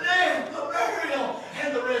 the death, the burial,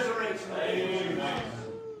 and the resurrection of Jesus Christ.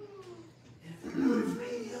 And if we do it for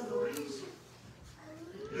any other reason,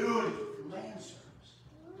 do it for man's service.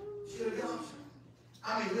 Should have gone to. I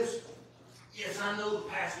mean, listen. Yes, I know the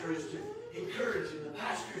pastor is to encourage you. The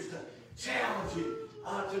pastor is to challenge you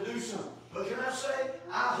to do something. But can I say,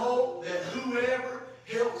 I hope that whoever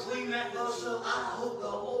helped clean that bus up, I hope the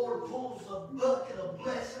Lord pulls a bucket of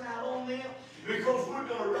blessing out on them, because we're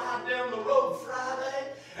going to ride down the road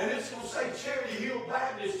Friday, and it's going to say Charity Hill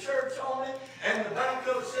Baptist Church on it, and the back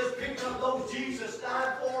of it says, "Pick up those Jesus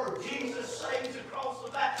died for," or "Jesus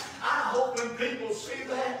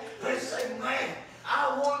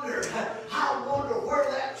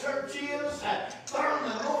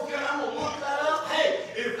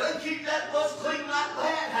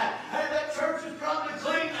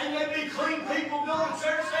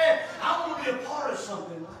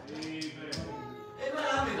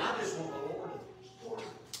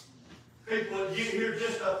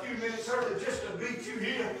service just to meet you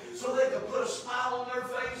here so they could put a smile on their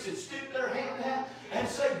face and stick their hand out and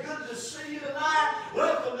say, good to see you tonight.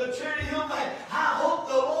 Welcome to Charity Hill Band. I hope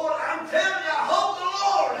the Lord, I'm telling you, I hope the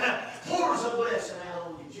Lord pours a blessing out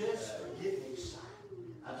on you just for getting excited.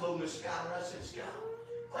 I told Miss Skyler, I said,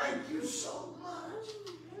 Skyler, thank you so much.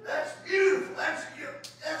 That's beautiful.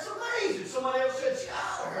 That's amazing. Somebody else said,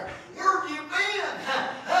 Skyler, where have you been?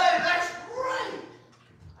 Hey, that's great.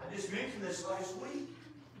 I just mentioned this last week.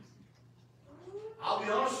 I'll be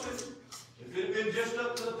honest with you. If it had been just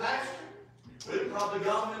up to the pastor, we'd have probably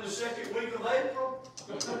got him in the second week of April.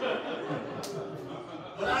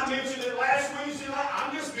 But I mentioned it last Wednesday night.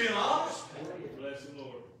 I'm just being honest. Bless the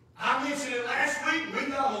Lord. I mentioned it last week.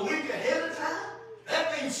 We got them a week ahead of time.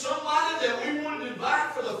 That means somebody that we wanted to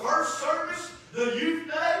invite for the first service, the youth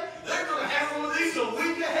day, they're going to have one of these a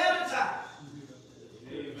week ahead of time.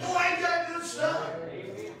 Amen. Boy, ain't that good stuff?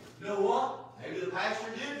 Amen. You know what? Maybe the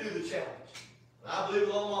pastor did do the challenge. But I believe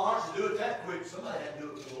with all my heart to do it that quick, somebody had to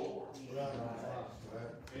do it for the Lord.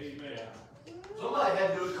 Amen. Somebody had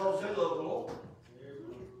to do it because they love the Lord.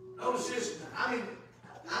 Notice this. I mean,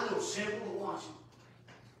 I know it's simple to watch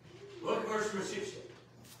it. Look at verse number 6.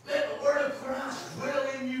 Let the word of Christ dwell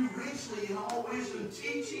in you richly in all wisdom,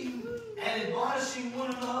 teaching and admonishing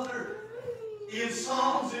one another in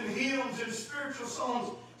psalms and hymns and spiritual songs,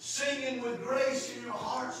 singing with grace in your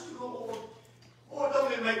hearts to the Lord. Boy,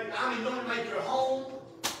 don't it make your home,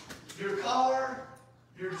 your car,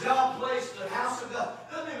 your job place, the house of God,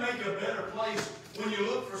 doesn't it make a better place when you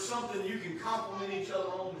look for something you can compliment each other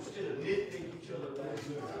on instead of nitpicking each other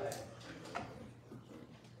back?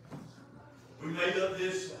 We made up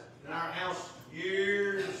this in our house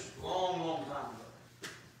years, long time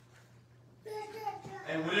ago.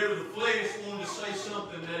 And whenever the flesh wanted to say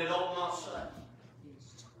something that it ought not say,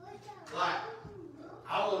 like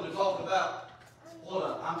I wanted to talk about, hold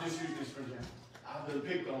up, I'm just using this for example. I've been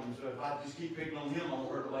picked on him, so if I just keep picking on him, I'm going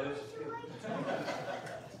to hurt everybody else's feelings.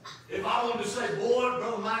 If I wanted to say, boy,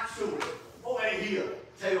 Brother Mike Stewart, boy, ain't he a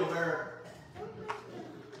talebearer?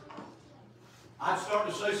 I'd start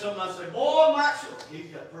to say something, I'd say, boy, Mike Stewart, he's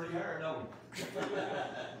got pretty hair, don't he?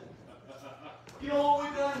 You know what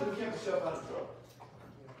we've done? We kept ourselves out of trouble.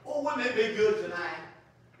 Well, wouldn't it be good tonight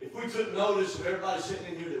if we took notice of everybody sitting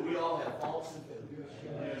in here that we all have faults and failures?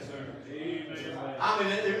 Yes, sir. Amen. I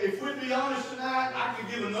mean, if we'd be honest tonight, I could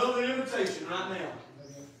give another invitation right now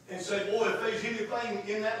and say, boy, if there's anything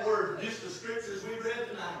in that word, just the scriptures we read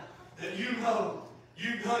tonight, that you know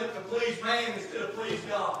you've done it to please man instead of please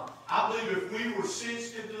God. I believe if we were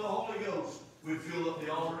sensitive to the Holy Ghost, we'd fill up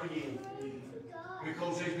the altar again.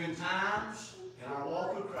 Because there's been times in our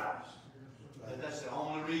walk with Christ that that's the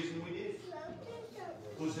only reason we did it,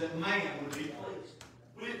 was that man would be pleased.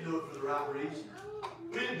 We didn't do it for the right reason.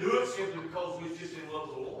 We didn't do it simply because we was just in love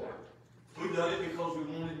with the Lord. We done it because we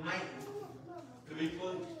wanted man to be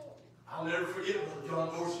pleased. I'll never forget Brother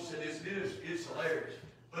John Dorsey said this. It's hilarious,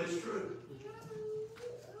 but it's true.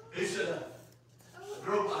 He said, I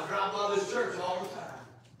drive by this church all the time.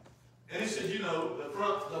 And he said, you know, the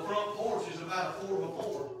front porch is about a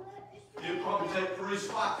 4x4. It'll probably take 3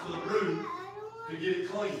 spots with a broom to get it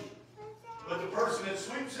clean. But the person that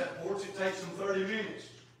sweeps that porch, it takes them 30 minutes.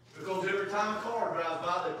 Because every time a car drives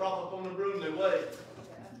by, they prop up on the broom, they wave.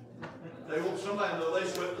 They want somebody to know they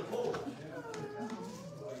swept the porch.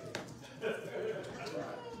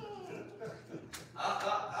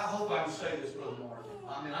 I hope I can say this, Brother Mark.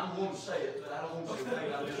 I mean, I'm going to say it, but I don't want you to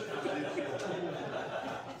think I just kind of do it.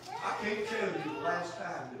 I can't tell you the last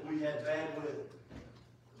time that we had bad weather,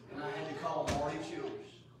 and I had to call Marty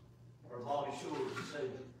Childers, or Bobby Shores, and say,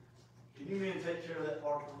 can you men take care of that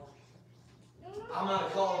parking lot? I might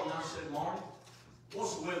have called him and I said, Marty,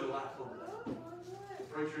 what's the weather like over there? The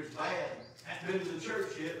preacher, it's bad. I haven't been to the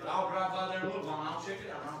church yet, but I'll drive by there and look on. I'll check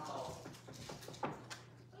it out and I'll call him.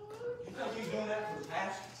 You think he's doing that for the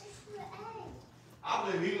pastor? I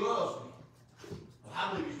believe he loves me. But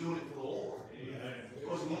I believe he's doing it for the Lord. Amen.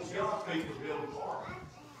 Because he wants God's people to be able to park.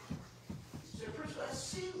 He said, preacher, that's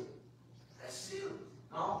silly. That's silly.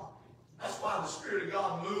 No. That's why the Spirit of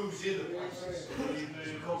God moves into places.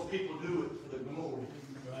 Because people do it for the glory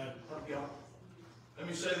of God. Let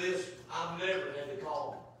me say this. I've never had to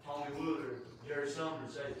call Tony Wood or Jerry Sumner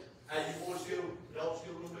and say, hey, you boys y'all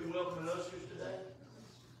still going to be welcoming ushers today?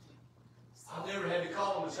 I've never had to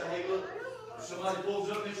call them and say, hey, look, if somebody pulls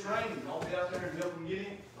up and it's raining, I'll be out there and help them get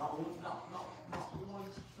in. Not one time.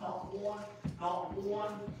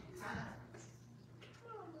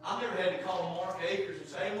 I've never had to call Mark Akers and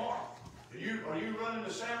say, hey, Mark, are you running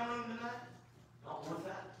the sound room tonight? Not one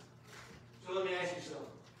time. So let me ask you something.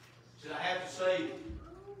 Should I have to say,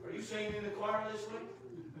 are you singing in the choir this week?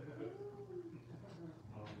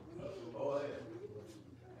 Go ahead.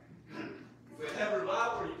 If we have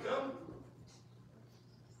revival, are you coming?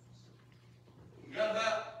 We got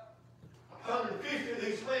about 150 of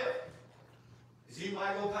these left. Is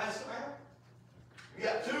anybody going to pass them out? We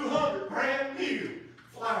got 200 brand new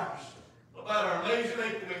flyers about our amazing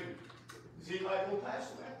eighth meeting. Is anybody going to pass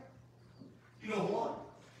them out? You know what?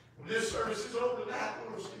 When this service is over tonight,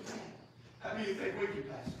 we're going to say, man, how many of you think we can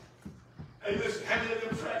pass it? Hey, listen, how many of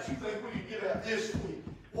them tracks you think we can get out this week?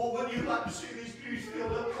 Well, wouldn't you like to see these pews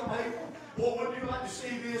filled up come April? Well, wouldn't you like to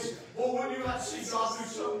see this? Well, wouldn't you like to see God do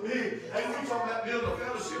something big? Hey, we talking about building a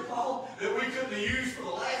fellowship hall that we couldn't have used for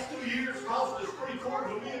the last 2 years, costing us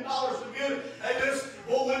 $750,000 to get it. Hey, listen,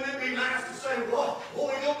 well, wouldn't it be nice to say, well,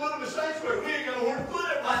 we're going to put in the sanctuary. We ain't got nowhere to put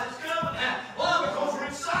it by this coming now. Why? Because we're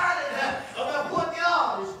excited about what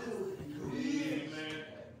God is doing. Amen.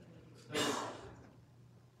 I mean,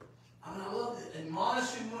 I love it.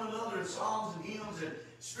 Admonishing one another in psalms and hymns and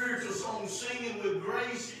spiritual songs, singing with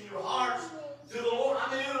grace in your hearts to the Lord.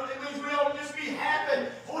 I mean, it means we ought to just be happy,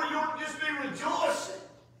 or you ought to just be rejoicing,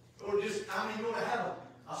 or just, I mean, you ought to have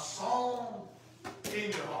a song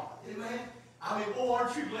in your heart. Amen. I mean, boy,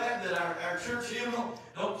 aren't you glad that our church hymn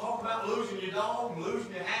don't talk about losing your dog, and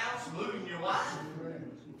losing your house, and losing your wife?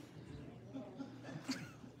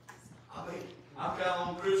 I mean, I'm kind of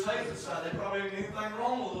on Chris Hayes' side. There probably ain't anything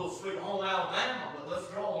wrong with a little Sweet Home Alabama, but let's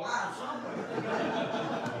draw a line somewhere.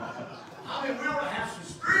 I mean, we ought to have some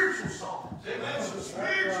spiritual songs. Amen. Some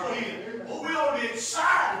spiritual hymns. Well, we ought to be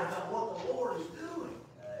excited about what the Lord is doing.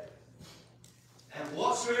 And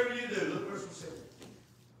whatsoever you do, look verse 7.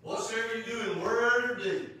 Whatsoever you do in word or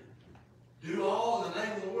deed, do all in the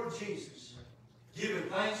name of the Lord Jesus, giving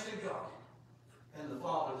thanks to God and the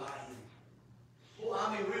Father by Him. Well,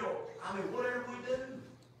 I mean, whatever we do,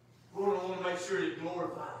 we're going to want to make sure it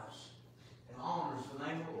glorifies and honors the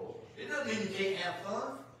name of the Lord. It doesn't mean you can't have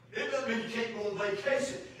fun. It doesn't mean you can't go on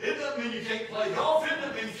vacation. It doesn't mean you can't play golf. It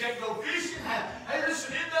doesn't mean you can't go fishing. Hey,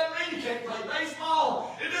 listen, it doesn't mean you can't play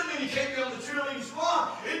baseball. It doesn't mean you can't be on the cheerleading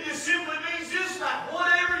squad. It just simply means just like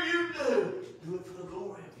whatever you do it for the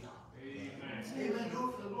glory of God. Amen. Amen. Do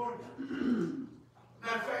it for the glory of God.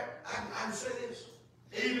 Matter of fact, I can say this.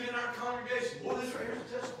 Even in our congregation, boy, this right here is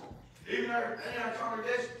a testimony. Even in our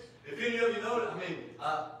congregation, if any of you know it, I mean,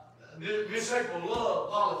 Miss April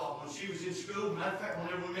loved volleyball when she was in school. Matter of fact,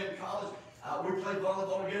 whenever we met in college, we played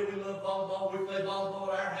volleyball together. We loved volleyball. We played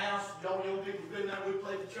volleyball at our house. Y'all young people been there. We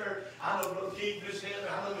played at church. I know Brother Keith, Miss Heather.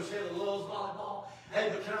 I know Miss Heather loves volleyball. Hey,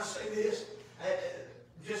 but can I say this?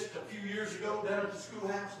 Just a few years ago, down at the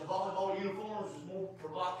schoolhouse, the volleyball uniforms was more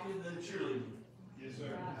provocative than the cheerleading. Yes, sir.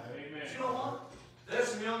 Amen. But you know what? There's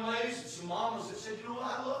some young ladies and some mamas that said, you know what,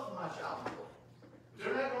 I love for my child to play.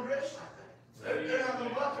 They're not going to dress like that. They're not going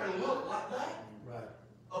to go out there and look like that. Right.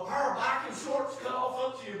 A pair of biking shorts cut off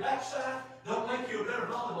up to your backside don't make you a better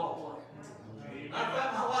volleyball player. Matter of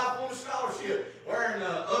fact, my wife won a scholarship wearing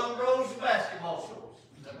Umbros and basketball shorts.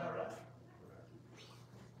 Is that about right?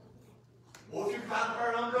 Well, if you find a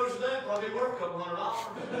pair of Umbros today, probably worth a couple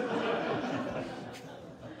 $100.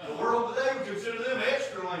 The world today would consider them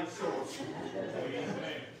extra length shorts.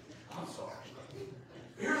 I'm sorry.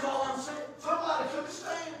 Here's all I'm saying. Somebody took a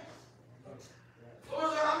stand.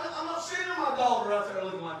 I'm not sending my daughter out there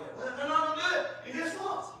looking like that. They're not going to do it. And guess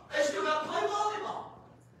what? They still got to play volleyball.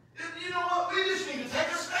 You know what? We just need to take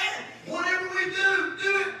a stand. Whatever we do,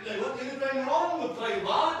 do it. There wasn't anything wrong with playing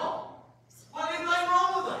volleyball. Wasn't anything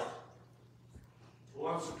wrong with that.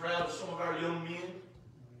 Well, I'm so proud of some of our young men.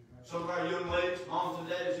 Some of our young ladies, moms and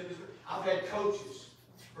daddies in this room. I've had coaches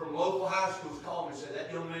from local high schools call me and say,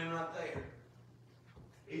 that young man right there,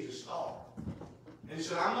 he's a star. And he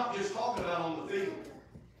said, I'm not just talking about on the field.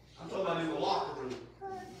 I'm talking about in the locker room.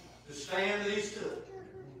 The stand that he's took.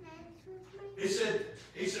 He said,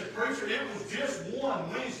 preacher, it was just one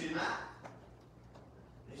Wednesday night.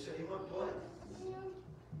 He said, he wasn't playing.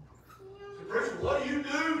 I said, preacher, what do you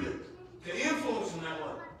do to influence him that way?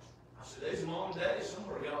 I said, there's mom and daddy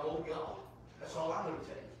somewhere got a hold of God. That's all I'm going to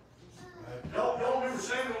tell you. Y'all remember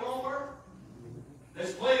Samuel Longworth?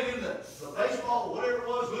 Let's play it in the baseball, whatever it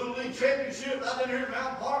was, Little League Championship out there here in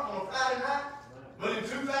Mountain Park on a Friday night. But in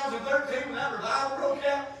 2013, when that revival broke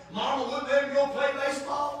out, Mama wouldn't let him go play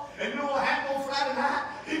baseball. And you know what happened on Friday night?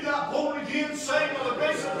 He got born again, saved by the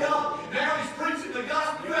grace of God. Now he's preaching the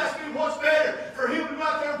gospel. You ask me what's better, for him to go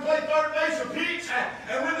out there and play third base or pitch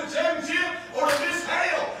and win the championship, or to miss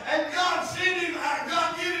hell. And God sent him,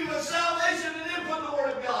 God gave him the salvation and then put the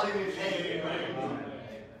word of God in his hand. Amen.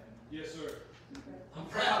 Yes, sir. I'm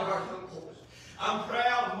proud of our young boys. I'm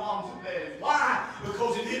proud of moms and dads. Why?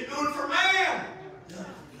 Because he didn't do it for man. Done it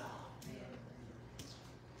for God.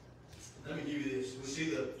 Let me give you this. We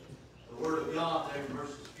in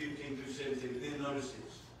verses 15 through 17. But then notice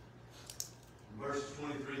this. In verses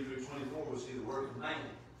 23 through 24, we'll see the work of man.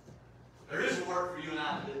 There is a work for you and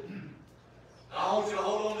I to do. I want you to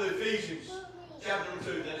hold on to Ephesians chapter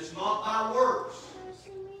 2, that it's not by works,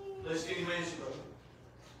 lest any man should boast.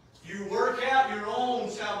 You work out your own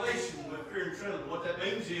salvation with fear and trembling. What that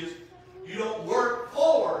means is you don't work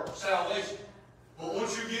for salvation. But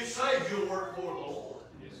once you get saved, you'll work for the Lord.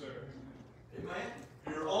 Yes, sir. Amen?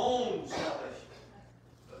 Your own salvation.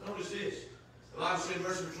 But notice this. The Bible says in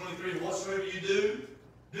verse 23, whatsoever you do,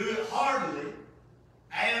 do it heartily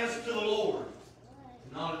as to the Lord,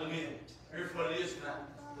 not unto men. Here's what it is tonight.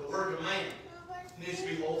 The work of man needs to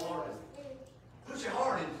be wholehearted. Put your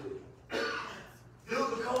heart into it. Do it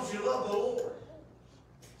because you love the Lord.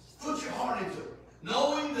 Put your heart into it.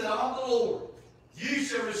 Knowing that of the Lord ye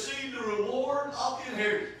shall receive the reward of the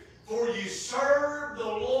inheritance. For ye serve the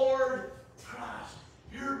Lord Christ.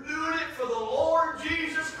 You're doing it for the Lord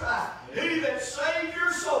Jesus Christ. He that saved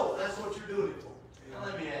your soul. That's what you're doing it for. Now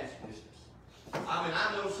let me ask you this.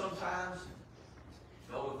 I know sometimes,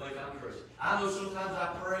 y'all would think I'm crazy. I know sometimes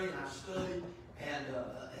I pray and I study and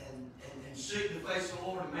seek the face of the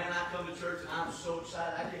Lord. And man, I come to church and I'm so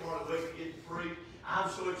excited. I can't hardly wait to get to preach. I'm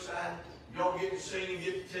so excited. Y'all get to sing and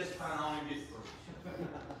get to testify and I only get to preach.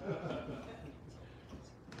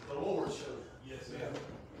 The Lord showed up. Yes, sir.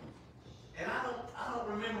 And I don't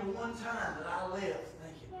remember one time that I left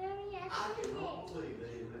thinking, I cannot believe they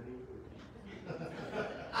didn't let me preach.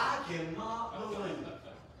 I cannot believe it.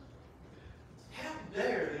 How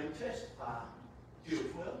dare them testify till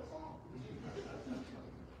 12 o'clock?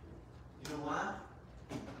 You know why?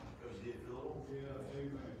 Because you did it for the Lord. Yeah,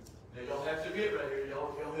 amen. Now y'all have to get right here.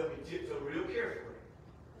 Y'all help me tiptoe real carefully.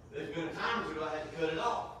 There's been a time ago I had to cut it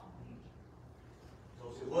off.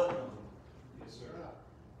 Because it wasn't on me. Yes, sir.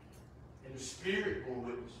 And the Spirit bore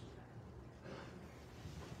witness.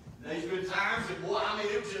 And there's been times that, boy,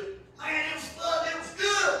 it was just, man, it was fun, it was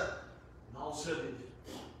good. And all of a sudden it just,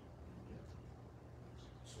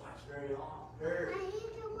 that's why it's very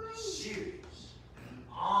serious.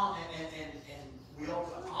 And we ought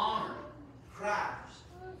to honor Christ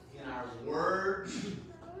in our words and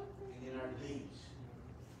in our deeds.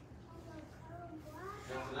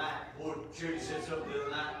 Now tonight, boy, Charity said something the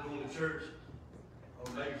other night going to church, or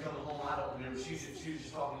maybe coming home, I don't remember. She was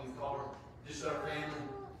just talking in the car, just our family.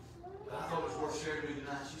 But I thought it was worth sharing with you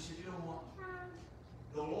tonight. She said, you know what?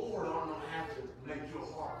 The Lord ought not have to make your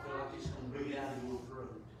heart feel like it's going to beat out of your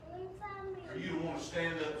throat. For you to want to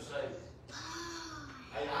stand up and say,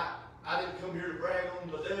 hey, I didn't come here to brag on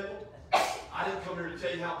the devil. I didn't come here to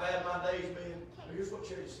tell you how bad my day's been. But here's what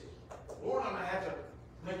Charity said. The Lord ought not have to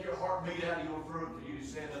make your heart beat out of your throat for you to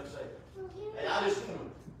stand up and say, hey, I just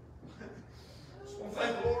want to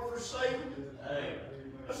thank the Lord for saving you. Hey.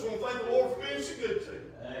 I just want to thank the Lord for being so good to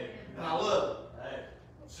you. Hey. And I love it. Hey.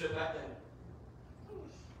 Sit back down.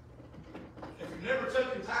 If you've never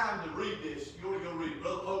taken time to read this, you ought to go read it.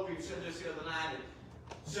 Brother Popey said this the other night.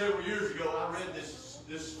 Several years ago, I read this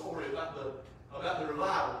story about the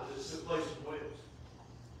revival that took place in Wales.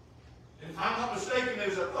 And if I'm not mistaken, there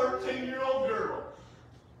was a 13-year-old girl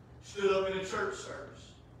stood up in a church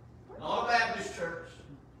service. Not a Baptist church.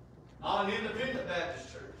 Not an independent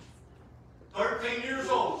Baptist church. 13 years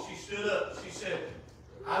old, she stood up. She said,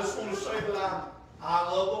 I just want to say that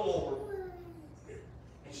I love the Lord.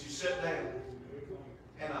 And she sat down.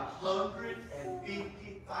 And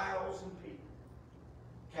 150,000 people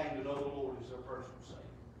came to know the Lord as their personal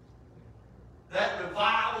Savior. That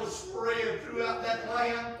revival spread throughout that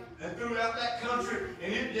land and throughout that country.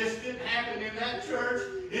 And it just didn't happen in that church.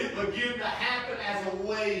 It began to happen as a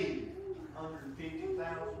wave. 150,000 people.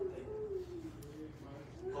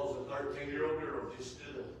 Because a 13-year-old girl just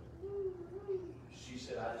stood up. She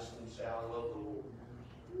said, I just want to say I love the Lord.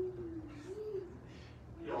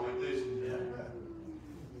 Y'all ain't listening to that.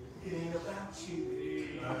 It ain't about you.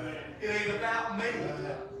 It ain't about me.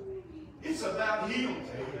 It's about Him.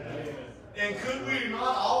 And could we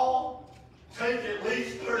not all take at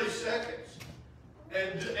least 30 seconds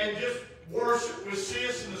and just worship with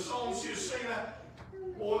sis in the song she was singing?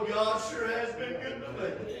 Boy, God sure has been good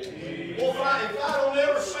to me. Well, if I don't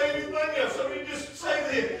ever say anything else, let me just say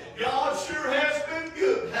this. God sure has been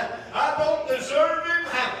good. I don't deserve Him.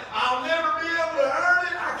 I'll never be able to earn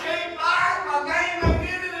it. I can't buy it. My name ain't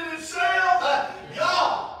in it in itself.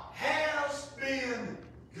 God has been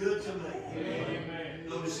good to me. Amen.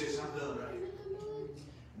 Notice this. I'm done right here.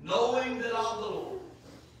 Knowing that of the Lord,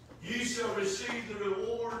 ye shall receive the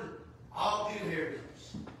reward of the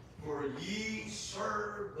inheritance. For ye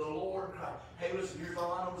serve the Lord Christ. Hey, listen, here's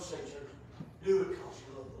all I know to say, church. Do it because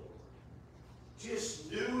you love the Lord.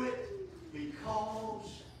 Just do it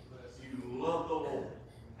because you love the Lord.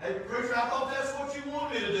 Hey, preacher, I thought that's what you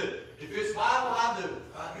wanted me to do. If it's Bible, I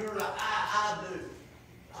do. You're right, I do.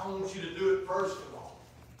 I want you to do it first of all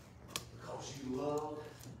because you love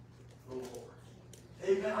the Lord.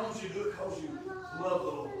 Amen. I want you to do it because you love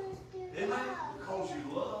the Lord. Amen. Because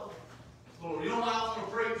you love the Lord. You know why I want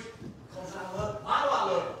to preach? Because I love Him. Why do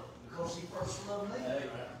I love Him? Because He first loved me.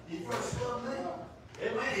 He first loved me.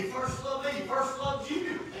 Amen. He first loved me. He first loved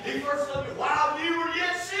you. He first loved you while you were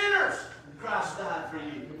yet sinners. Christ died for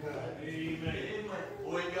you. Amen. Amen.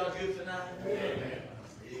 Boy, you got good tonight. Amen.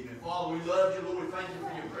 Amen. Father, we love you. Lord, we thank you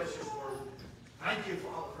for your precious word. Thank you,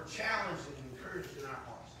 Father, for challenging and encouraging our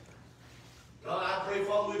hearts. God, I pray,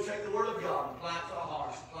 Father, we take the word of God and apply it to our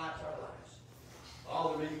hearts, apply it to our lives.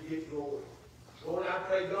 Father, may you get glory. Lord, I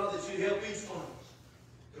pray, God, that you help each one of us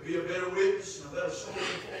to be a better witness and a better soldier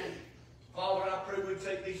for you. Father, I pray we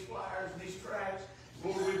take these flyers and these tracts,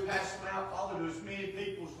 Lord, we pass them out, Father, to as many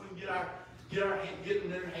people as we can get in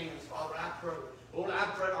their hands, Father. I pray. Lord, I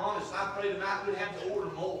pray, honest, I pray tonight we'd have to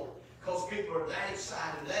order more because people are that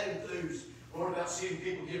excited, that enthused, Lord, about seeing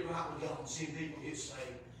people get right with God and seeing people get saved.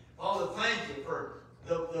 Father, thank you for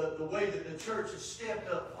the way that the church has stepped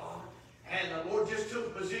up, Father. And the Lord just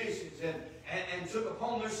took positions and took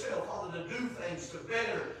upon themselves, Father, to do things to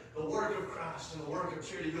better the work of Christ and the work of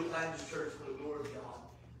Charity Hill Baptist Church for the glory of God.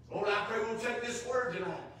 Lord, I pray we'll take this word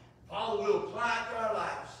tonight. Father, we'll apply it to our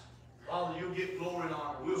lives. Father, you'll get glory and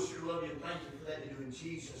honor. We'll sure love you and thank you for that you do in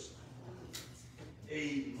Jesus' name.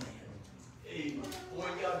 Amen. Amen. Boy,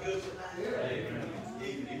 God good tonight. Amen.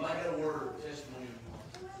 Amen. Anybody got a word, testimony?